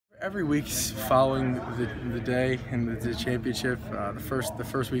Every week following the day and the championship, the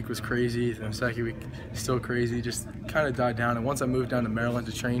first week was crazy. The second week still crazy. Just kind of died down. And once I moved down to Maryland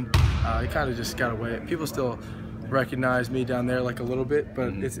to train, it kind of just got away. People still recognize me down there like a little bit,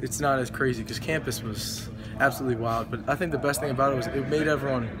 but it's not as crazy because campus was absolutely wild. But I think the best thing about it was it made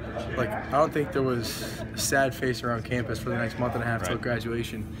everyone like. I don't think there was a sad face around campus for the next month and a half till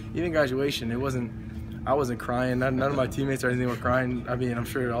graduation. Even graduation, it wasn't. I wasn't crying. None of my teammates or anything were crying. I mean, I'm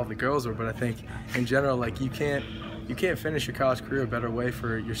sure all the girls were, but I think in general, like you can't finish your college career a better way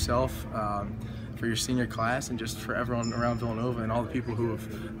for yourself, for your senior class, and just for everyone around Villanova and all the people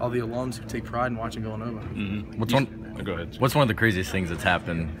all the alums who take pride in watching Villanova. Go ahead. What's one of the craziest things that's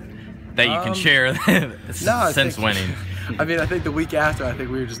happened that you can share since winning? I mean, I think the week after, I think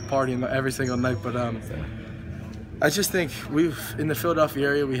we were just partying every single night, but I just think in the Philadelphia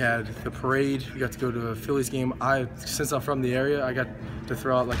area, we had the parade. We got to go to a Phillies game. Since I'm from the area, I got to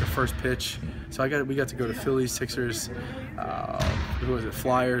throw out like a first pitch. So we got to go to Phillies, Sixers, who was it,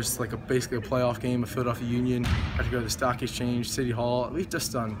 Flyers, like basically a playoff game, a Philadelphia Union. Got to go to the Stock Exchange, City Hall. We've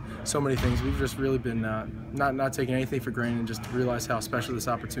just done so many things. We've just really been not taking anything for granted, and just realize how special this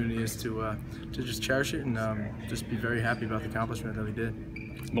opportunity is to just cherish it and just be very happy about the accomplishment that we did.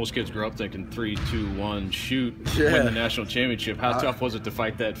 Most kids grow up thinking 3, 2, 1, shoot, win the national championship. How tough was it to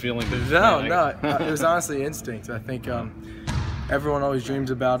fight that feeling? No, it was honestly instinct. I think everyone always dreams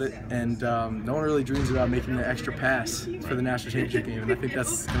about it, and no one really dreams about making the extra pass for the national championship game. And I think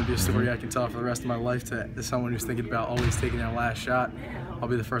that's going to be a story I can tell for the rest of my life to someone who's thinking about always taking that last shot. I'll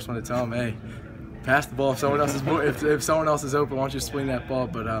be the first one to tell them, hey, pass the ball if someone else is if someone else is open, why don't you swing that ball?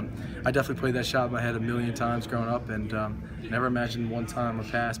 But I definitely played that shot in my head a million times growing up, and never imagined one time a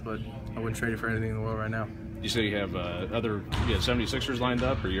pass, but I wouldn't trade it for anything in the world right now. You say you have 76ers lined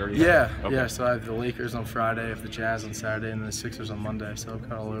up, or you already? Yeah. So I have the Lakers on Friday, I have the Jazz on Saturday, and then the Sixers on Monday. So I'm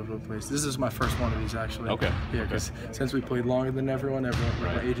kind of all over the place. This is my first one of these actually. Okay. Yeah, because since we played longer than everyone,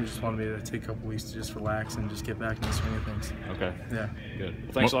 my agent just wanted me to take a couple weeks to just relax and just get back into the swing of things. Okay. Yeah. Good.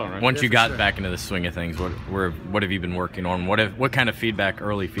 Well, thanks a lot, Ryan. Once you got back into the swing of things, what have you been working on? What kind of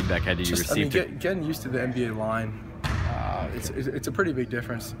early feedback had you received? I mean, getting used to the NBA line. It's a pretty big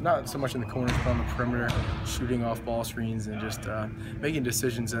difference. Not so much in the corners, but on the perimeter, shooting off ball screens and just making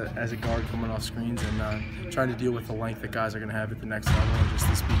decisions as a guard coming off screens and trying to deal with the length that guys are going to have at the next level and just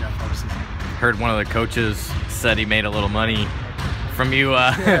the speed and athleticism. Heard one of the coaches said he made a little money from you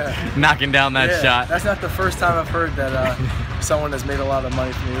knocking down that shot. That's not the first time I've heard that someone has made a lot of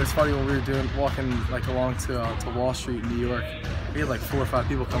money from me. It was funny when we were walking like along to Wall Street in New York. We had like 4 or 5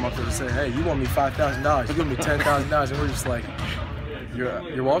 people come up to us and say, "Hey, you want me $5,000? You give me $10,000?" And we're just like,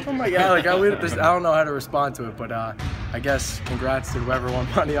 "You're welcome." Like, yeah, like I don't know how to respond to it, but I guess congrats to whoever won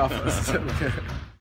money off us.